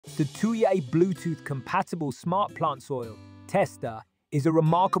The Tuya Bluetooth-compatible smart plant soil tester is a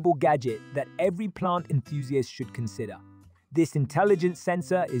remarkable gadget that every plant enthusiast should consider. This intelligent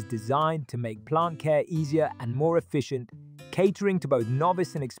sensor is designed to make plant care easier and more efficient, catering to both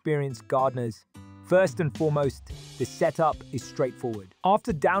novice and experienced gardeners. First and foremost, the setup is straightforward.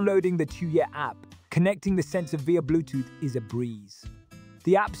 After downloading the Tuya app, connecting the sensor via Bluetooth is a breeze.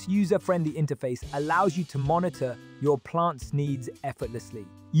 The app's user-friendly interface allows you to monitor your plant's needs effortlessly.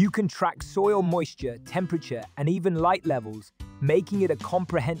 You can track soil moisture, temperature, and even light levels, making it a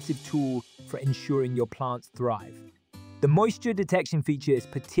comprehensive tool for ensuring your plants thrive. The moisture detection feature is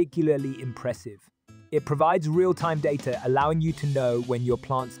particularly impressive. It provides real-time data allowing you to know when your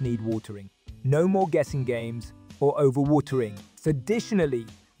plants need watering. No more guessing games or overwatering. Additionally,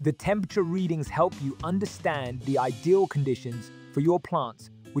 the temperature readings help you understand the ideal conditions for your plants,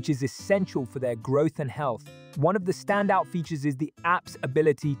 which is essential for their growth and health. One of the standout features is the app's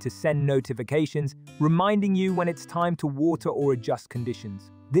ability to send notifications, reminding you when it's time to water or adjust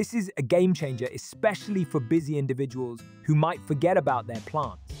conditions. This is a game changer, especially for busy individuals who might forget about their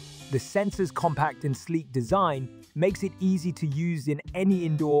plants. The sensor's compact and sleek design makes it easy to use in any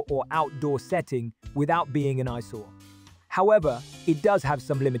indoor or outdoor setting without being an eyesore. However, it does have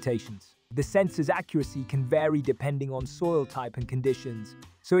some limitations. The sensor's accuracy can vary depending on soil type and conditions,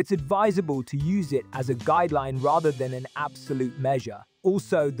 so it's advisable to use it as a guideline rather than an absolute measure.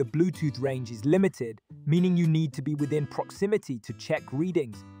 Also, the Bluetooth range is limited, meaning you need to be within proximity to check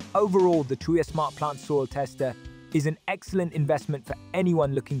readings. Overall, the Tuya Smart Plant Soil Tester is an excellent investment for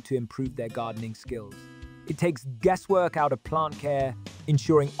anyone looking to improve their gardening skills. It takes guesswork out of plant care,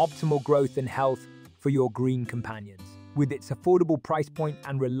 ensuring optimal growth and health for your green companions. With its affordable price point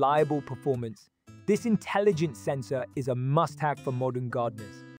and reliable performance, this intelligent sensor is a must-have for modern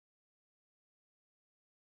gardeners.